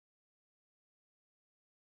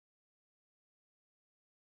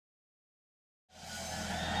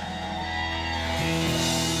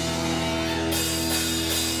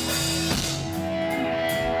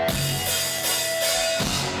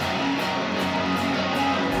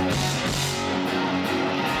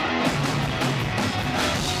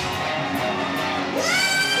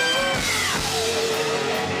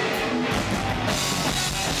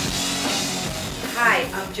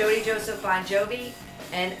Joseph Bongiovi,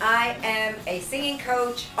 and I am a singing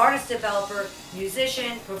coach, artist developer,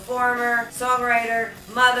 musician, performer, songwriter,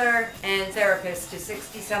 mother, and therapist to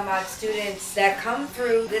 60-some-odd students that come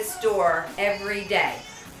through this door every day.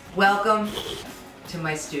 Welcome to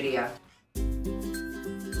my studio.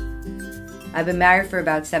 I've been married for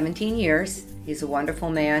about 17 years. He's a wonderful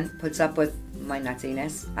man, puts up with my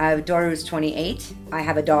nutsiness. I have a daughter who's 28. I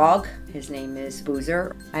have a dog. His name is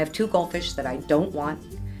Boozer. I have 2 goldfish that I don't want,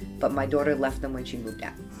 but my daughter left them when she moved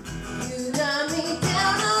out. You got me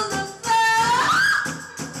down on the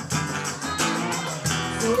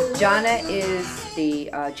floor. Jana is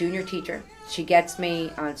the junior teacher. She gets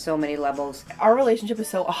me on so many levels. Our relationship is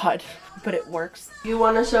so odd, but it works. You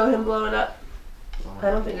want to show him blowing up?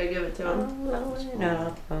 I don't think I give it to him.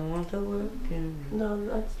 No, I want to work.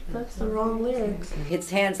 No, that's the wrong lyrics.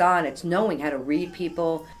 It's hands-on. It's knowing how to read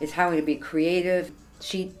people. It's how to be creative.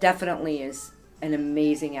 She definitely is an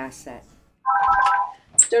amazing asset.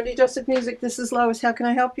 Jody Joseph Music, this is Lois. How can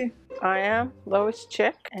I help you? I am Lois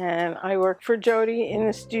Chick, and I work for Jody in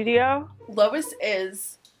the studio. Lois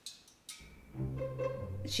is...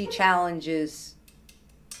 She challenges.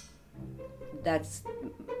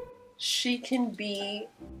 She can be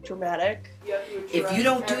dramatic. If you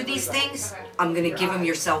don't do these things, I'm going to give him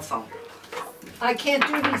your cell phone. I can't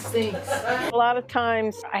do these things. A lot of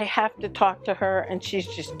times I have to talk to her, and she's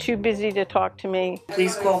just too busy to talk to me.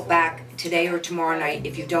 Please call back today or tomorrow night.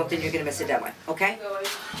 If you don't, then you're going to miss a deadline, okay?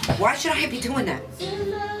 Why should I be doing that?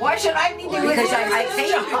 Why should I be doing Because that? I pay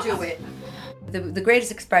you to do it. The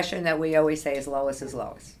greatest expression that we always say is Lois is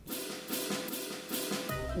Lois.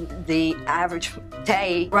 The average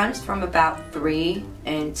day runs from about 3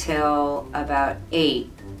 until about 8,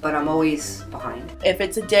 but I'm always behind. If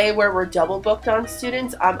it's a day where we're double booked on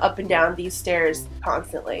students, I'm up and down these stairs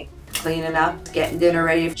constantly. Cleaning up, getting dinner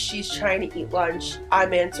ready. She's trying to eat lunch,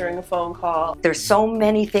 I'm answering a phone call. There's so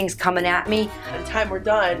many things coming at me. By the time we're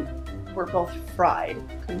done, we're both fried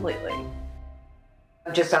completely.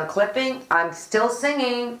 I'm just unclipping, I'm still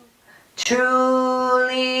singing. Truly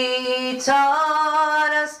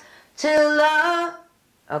taught us to love.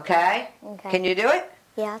 Okay? Can you do it?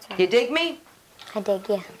 Yeah, that's right. You dig me? I dig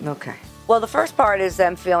you. Okay. Well, the first part is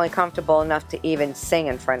them feeling comfortable enough to even sing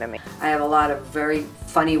in front of me. I have a lot of very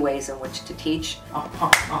funny ways in which to teach.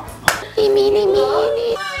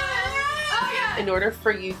 In order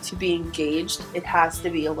for you to be engaged, it has to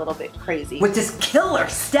be a little bit crazy. With this killer,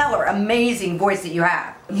 stellar, amazing voice that you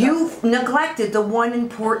have, you've neglected the one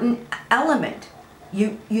important element.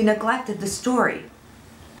 You neglected the story.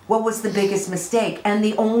 What was the biggest mistake and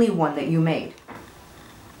the only one that you made?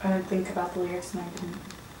 I would think about the lyrics and I didn't.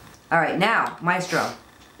 All right, now, maestro.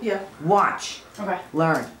 Yeah. Watch. Okay.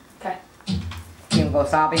 Learn. Okay. Kingo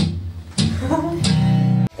Sabi.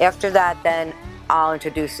 After that, then I'll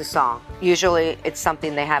introduce the song. Usually it's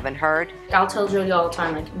something they haven't heard. I'll tell Jody all the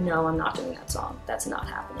time, like, no, I'm not doing that song. That's not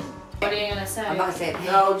happening. What are you gonna say? I'm not saying it.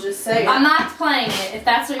 No, just say it. I'm not playing it. If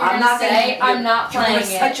that's what you're gonna say, I'm not playing it.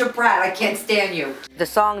 You're such a brat. I can't stand you. The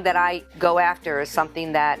song that I go after is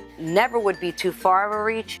something that never would be too far of a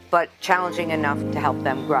reach, but challenging enough to help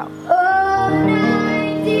them grow.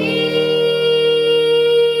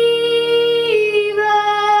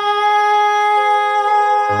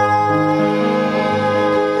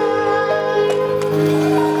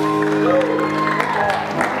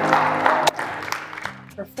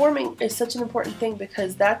 Performing is such an important thing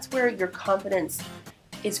because that's where your confidence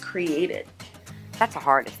is created. That's the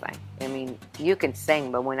hardest thing. I mean, you can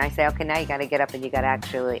sing, but when I say, okay, now you gotta get up and you gotta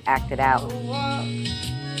actually act it out.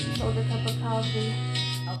 Hold a cup of coffee.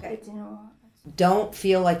 Okay. Don't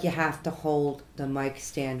feel like you have to hold the mic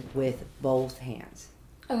stand with both hands.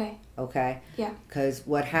 Okay. Okay? Yeah. Because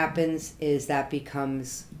what happens is that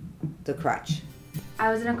becomes the crutch. I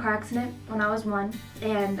was in a car accident when I was 1,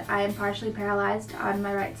 and I am partially paralyzed on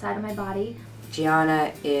my right side of my body.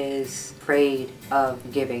 Gianna is afraid of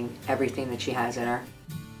giving everything that she has in her.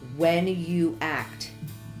 When you act,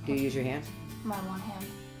 do you use your hands? My one hand.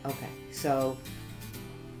 Okay, so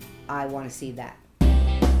I want to see that.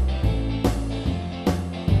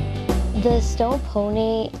 The Snow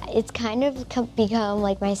Pony, it's kind of become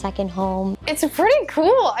like my second home. It's pretty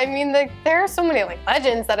cool. I mean, there are so many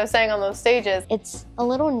legends that have sang on those stages. It's a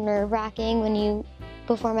little nerve-wracking when you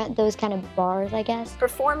perform at those kind of bars, I guess.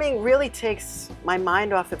 Performing really takes my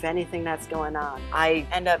mind off of anything that's going on. I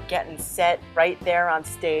end up getting set right there on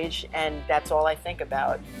stage, and that's all I think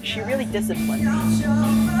about. She really disciplined me.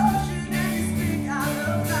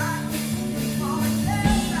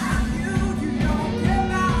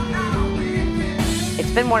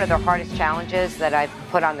 It's been one of the hardest challenges that I've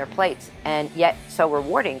put on their plates, and yet so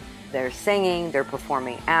rewarding They're singing, they're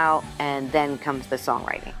performing out, and then comes the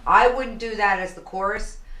songwriting. I wouldn't do that as the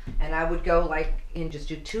chorus, and I would go like and just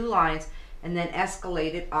do 2 lines and then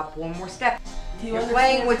escalate it up 1 more step. You're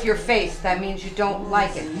playing with your face, that means you don't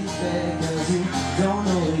like it.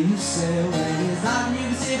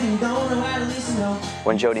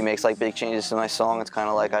 When Jody makes like big changes to my song, it's kind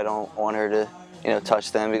of like I don't want her to, you know,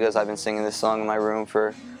 touch them, because I've been singing this song in my room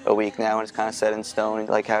for a week now and it's kind of set in stone.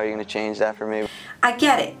 Like, how are you going to change that for me? I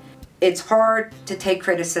get it. It's hard to take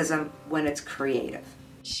criticism when it's creative.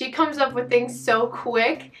 She comes up with things so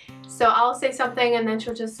quick, so I'll say something and then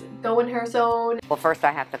she'll just go in her zone. Well, first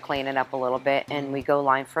I have to clean it up a little bit, and we go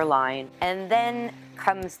line for line, and then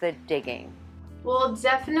comes the digging. Well,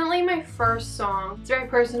 definitely my first song. It's very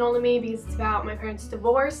personal to me because it's about my parents'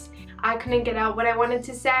 divorce. I couldn't get out what I wanted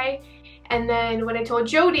to say, and then when I told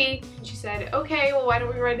Jody, she said, okay, well, why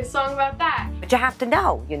don't we write a song about that? But you have to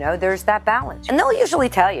know, you know, there's that balance. And they'll usually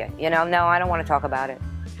tell you, you know, no, I don't want to talk about it.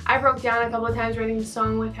 I broke down a couple of times writing the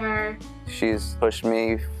song with her. She's pushed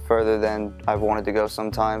me further than I've wanted to go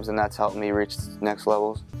sometimes, and that's helped me reach next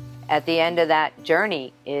levels. At the end of that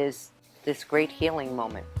journey is this great healing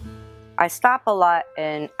moment. I stop a lot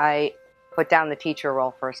and I put down the teacher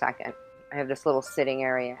role for a second. I have this little sitting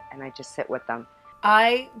area and I just sit with them.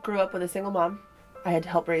 I grew up with a single mom. I had to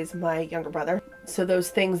help raise my younger brother. So those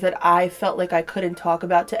things that I felt like I couldn't talk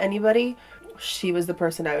about to anybody, she was the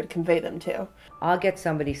person I would convey them to. I'll get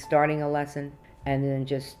somebody starting a lesson and then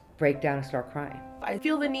just break down and start crying. I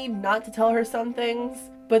feel the need not to tell her some things,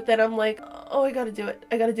 but then I'm like, oh, I gotta do it,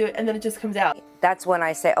 and then it just comes out. That's when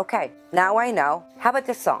I say, okay, now I know. How about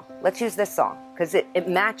this song? Let's use this song, because it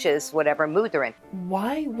matches whatever mood they're in.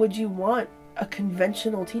 Why would you want a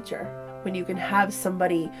conventional teacher when you can have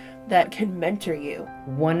somebody that can mentor you?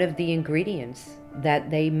 One of the ingredients that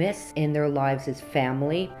they miss in their lives is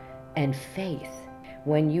family and faith.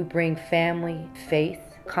 When you bring family, faith,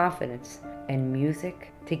 confidence, and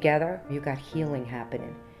music together, you got healing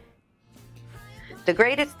happening. The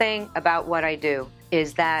greatest thing about what I do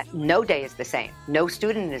is that no day is the same. No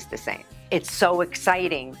student is the same. It's so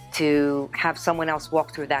exciting to have someone else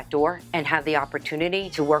walk through that door and have the opportunity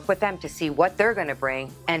to work with them to see what they're going to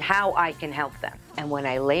bring and how I can help them. And when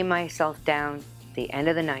I lay myself down at the end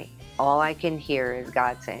of the night, all I can hear is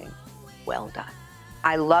God saying, well done.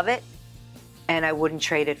 I love it, and I wouldn't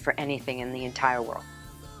trade it for anything in the entire world.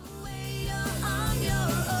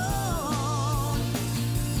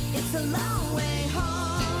 It's a long way.